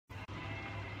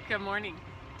Good morning,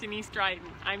 Denise Dryden.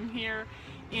 I'm here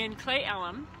in Cle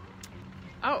Elum.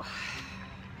 Oh,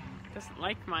 doesn't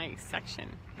like my section.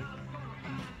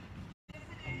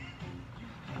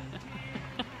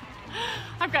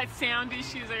 I've got sound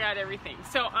issues, I got everything.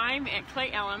 So I'm at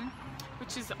Cle Elum,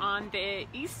 which is on the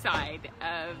east side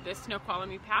of the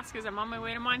Snoqualmie Pass because I'm on my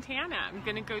way to Montana. I'm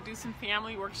gonna go do some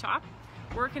family work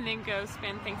and then go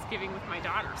spend Thanksgiving with my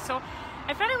daughter. So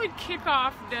I thought I would kick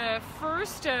off the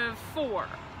first of 4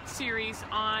 series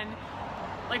on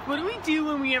like what do we do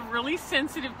when we have really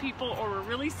sensitive people or we're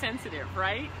really sensitive,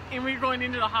 right? And we're going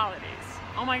into the holidays.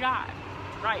 Oh my God,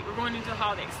 right, we're going into the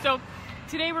holidays. So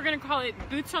today we're gonna call it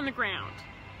boots on the ground.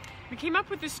 We came up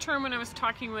with this term when I was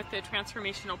talking with the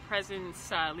Transformational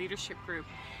Presence Leadership Group,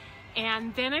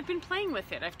 and then I've been playing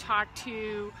with it. I've talked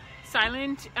to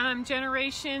silent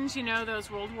generations, you know, those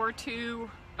World War II,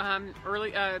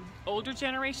 older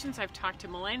generations. I've talked to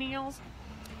millennials,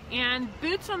 and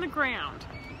boots on the ground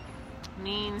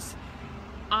means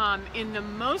in the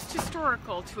most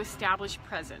historical to establish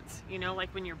presence. You know,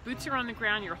 like when your boots are on the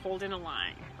ground, you're holding a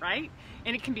line, right?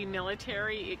 And it can be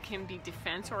military, it can be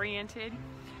defense oriented.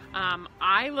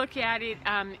 I look at it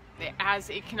as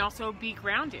it can also be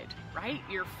grounded, right?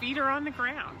 Your feet are on the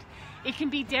ground. It can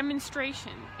be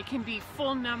demonstration. It can be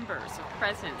full numbers of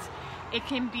presence. It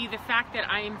can be the fact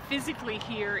that I am physically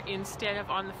here instead of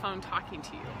on the phone talking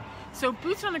to you. So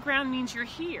boots on the ground means you're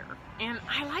here. And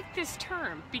I like this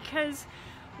term because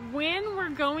when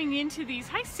we're going into these,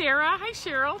 hi Sarah, hi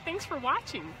Cheryl, thanks for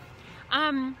watching.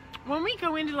 When we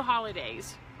go into the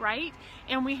holidays, right?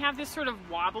 And we have this sort of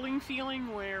wobbling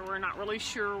feeling where we're not really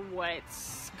sure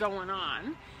what's going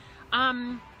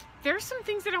on. There's some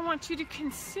things that I want you to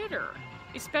consider,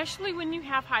 especially when you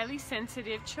have highly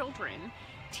sensitive children,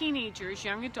 teenagers,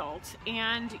 young adults,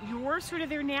 and you're sort of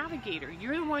their navigator.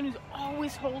 You're the one who's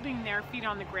always holding their feet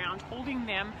on the ground, holding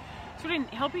them, sort of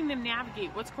helping them navigate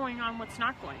what's going on, what's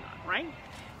not going on, right?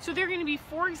 So there are going to be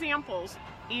 4 examples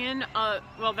in,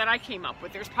 well, that I came up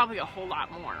with. There's probably a whole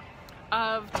lot more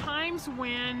of times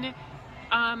when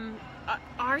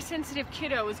our sensitive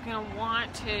kiddo is going to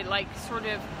want to like sort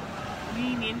of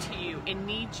lean into you and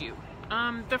need you.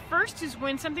 The first is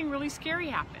when something really scary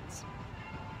happens.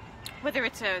 Whether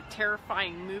it's a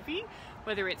terrifying movie,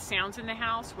 whether it's sounds in the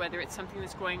house, whether it's something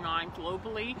that's going on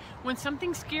globally. When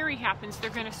something scary happens, they're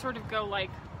going to sort of go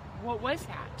like, what was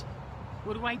that?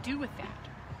 What do I do with that?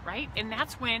 Right? And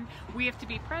that's when we have to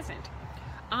be present.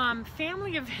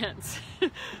 Family events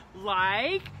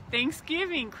like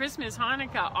Thanksgiving, Christmas,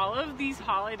 Hanukkah, all of these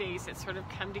holidays that sort of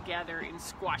come together in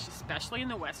squash, especially in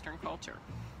the Western culture.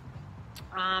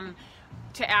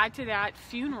 To add to that,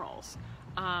 funerals,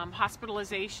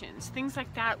 hospitalizations, things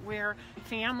like that where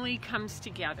family comes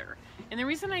together. And the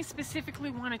reason I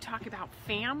specifically want to talk about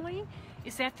family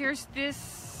is that there's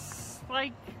this,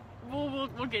 like, we'll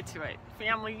get to it.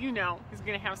 Family, you know, is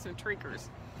going to have some triggers.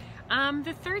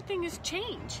 The third thing is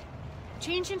change.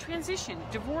 Change and transition,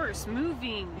 divorce,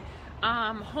 moving,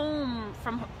 home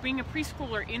from being a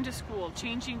preschooler into school,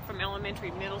 changing from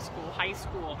elementary, middle school, high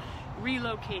school,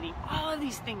 relocating. All of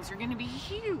these things are going to be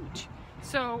huge.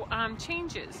 So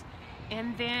changes.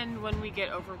 And then when we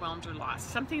get overwhelmed or lost,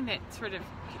 something that sort of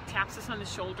taps us on the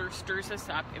shoulder, stirs us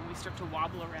up, and we start to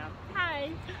wobble around.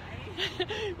 Hi.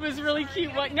 It was really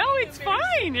cute. No, it's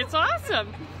fine. It's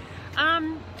awesome.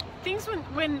 Things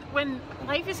when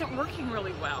life isn't working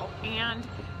really well and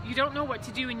you don't know what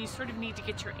to do and you sort of need to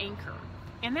get your anchor.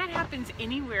 And that happens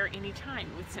anywhere, anytime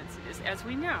with sensitives, as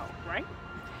we know, right?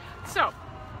 So,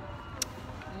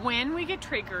 when we get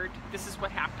triggered, this is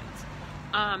what happens.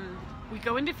 We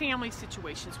go into family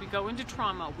situations, we go into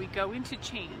trauma, we go into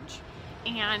change,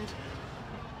 and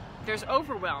there's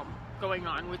overwhelm going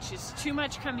on, which is too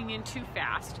much coming in too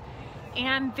fast.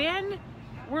 And then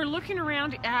we're looking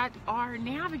around at our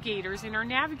navigators, and our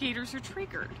navigators are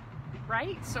triggered,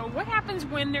 right? So what happens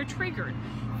when they're triggered?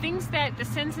 Things that the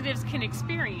sensitives can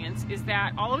experience is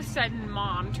that all of a sudden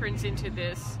mom turns into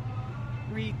this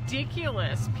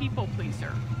ridiculous people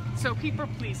pleaser. So people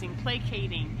pleasing,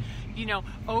 placating, you know,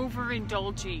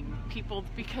 overindulging people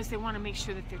because they want to make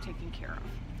sure that they're taken care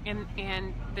of,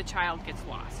 and the child gets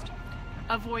lost.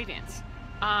 Avoidance.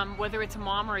 Whether it's a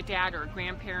mom or a dad or a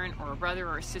grandparent or a brother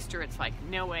or a sister, it's like,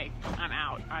 no way, I'm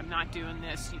out. I'm not doing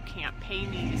this. You can't pay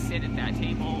me to sit at that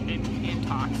table and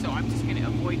talk, so I'm just going to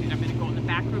avoid it. I'm going to go in the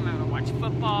back room. I'm going to watch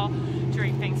football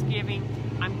during Thanksgiving.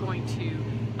 I'm going to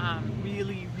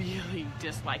really, really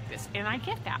dislike this. And I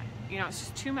get that. You know, it's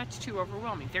just too much, too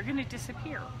overwhelming. They're going to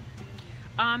disappear.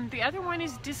 The other one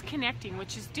is disconnecting,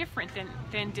 which is different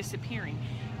than disappearing.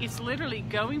 it's literally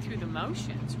going through the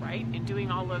motions, right? And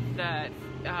doing all of the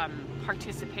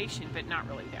participation, but not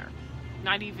really there.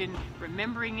 Not even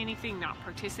remembering anything, not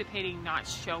participating, not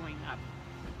showing up.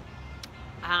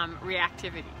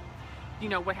 Reactivity. You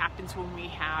know, what happens when we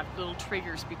have little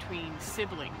triggers between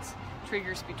siblings,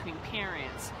 triggers between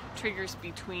parents, triggers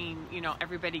between, you know,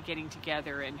 everybody getting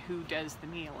together and who does the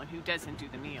meal and who doesn't do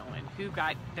the meal and who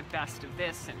got the best of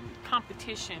this and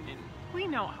competition, and we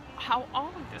know how all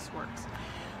of this works.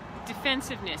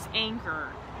 Defensiveness, anger,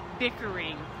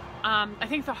 bickering. I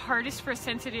think the hardest for a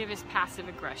sensitive is passive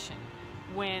aggression.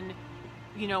 When,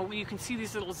 you know, you can see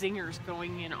these little zingers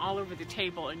going in all over the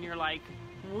table and you're like,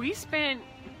 we spent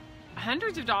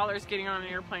hundreds of dollars getting on an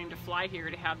airplane to fly here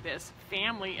to have this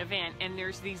family event, and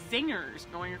there's these zingers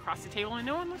going across the table and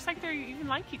no one looks like they even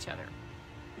like each other.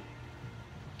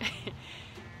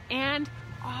 And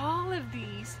all of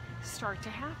these start to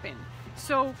happen.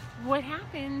 So what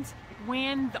happens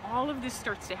when all of this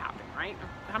starts to happen, right?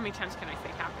 How many times can I say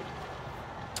happen?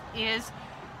 Is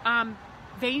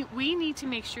we need to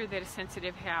make sure that a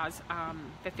sensitive has,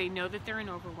 that they know that they're in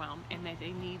overwhelm and that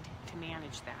they need to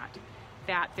manage that.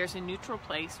 That there's a neutral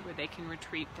place where they can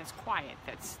retreat that's quiet,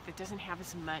 that doesn't have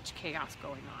as much chaos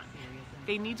going on.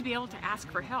 They need to be able to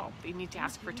ask for help. They need to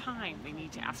ask for time. They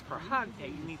need to ask for a hug. They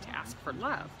need to ask for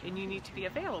love. And you need to be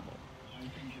available.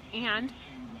 And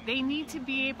they need to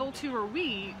be able to, or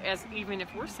we, as even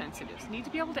if we're sensitives, need to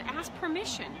be able to ask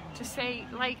permission to say,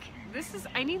 like,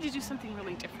 I need to do something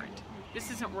really different.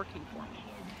 This isn't working for me.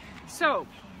 So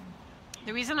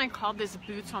the reason I called this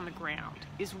boots on the ground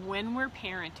is when we're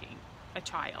parenting a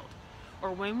child,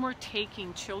 or when we're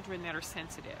taking children that are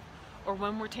sensitive, or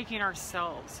when we're taking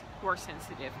ourselves who are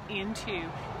sensitive into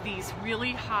these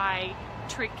really high,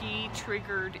 tricky,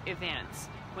 triggered events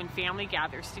when family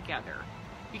gathers together,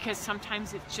 because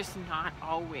sometimes it's just not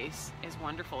always as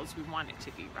wonderful as we want it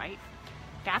to be, right?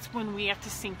 That's when we have to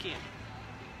sink in.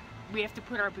 We have to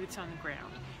put our boots on the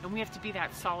ground, and we have to be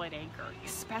that solid anchor,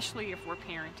 especially if we're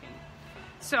parenting.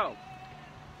 So,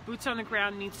 boots on the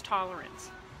ground means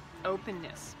tolerance,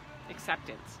 openness,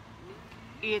 acceptance.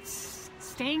 It's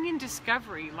staying in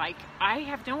discovery, like, I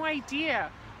have no idea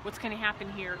what's going to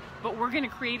happen here, but we're going to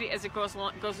create it as it goes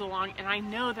along, and I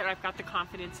know that I've got the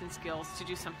confidence and skills to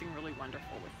do something really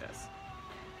wonderful with this.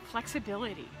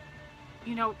 Flexibility.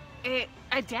 You know,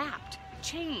 adapt,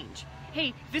 change.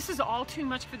 Hey, this is all too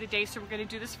much for the day, so we're going to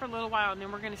do this for a little while, and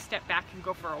then we're going to step back and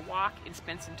go for a walk and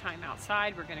spend some time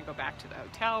outside. We're going to go back to the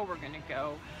hotel. We're going to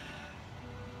go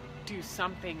do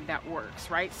something that works,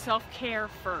 right? Self-care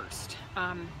first,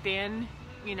 then,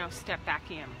 you know, step back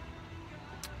in.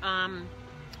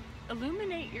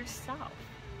 Illuminate yourself.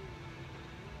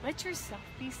 Let yourself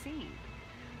be seen.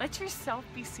 Let yourself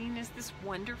be seen as this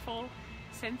wonderful,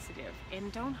 sensitive,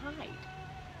 and don't hide.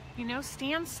 You know,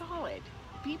 stand solid.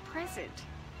 Be present.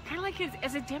 Kind of like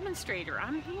as a demonstrator.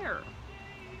 I'm here.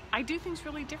 I do things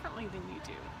really differently than you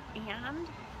do. And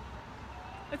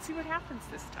let's see what happens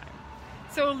this time.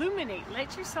 So illuminate,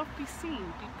 let yourself be seen,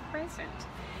 be present.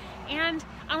 And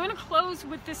I want to close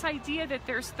with this idea that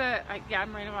there's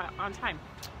I'm right on time.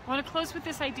 I want to close with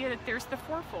this idea that there's the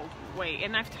fourfold way,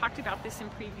 and I've talked about this in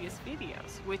previous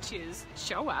videos, which is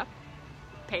show up,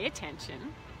 pay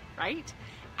attention, right?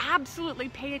 Absolutely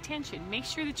pay attention. Make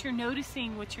sure that you're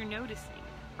noticing what you're noticing,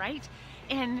 right?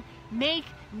 And make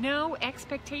no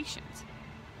expectations.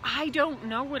 I don't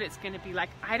know what it's going to be like.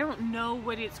 I don't know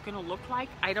what it's going to look like.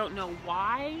 I don't know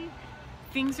why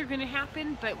things are going to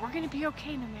happen, but we're going to be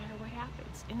okay no matter what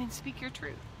happens. And then speak your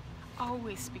truth.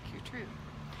 Always speak your truth.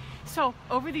 So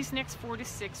over these next 4 to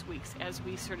 6 weeks, as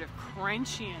we sort of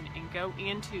crunch in and go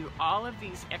into all of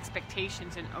these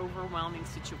expectations and overwhelming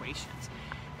situations,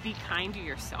 be kind to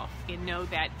yourself and know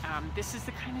that this is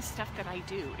the kind of stuff that I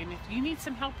do. And if you need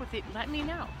some help with it, let me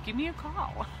know. Give me a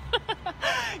call.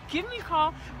 Give me a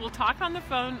call. We'll talk on the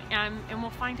phone and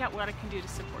we'll find out what I can do to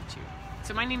support you.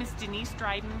 So my name is Denise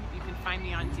Dryden. You can find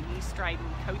me on Denise Dryden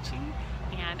Coaching.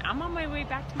 And I'm on my way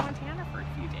back to Montana for a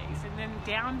few days and then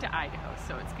down to Idaho.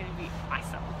 So it's going to be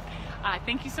awesome.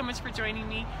 Thank you so much for joining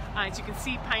me. As you can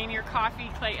see, Pioneer Coffee,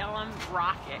 Clay Elam,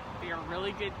 rock it. They are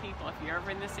really good people. If you're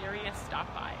ever in this area,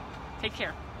 stop by. Take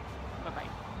care. Bye-bye.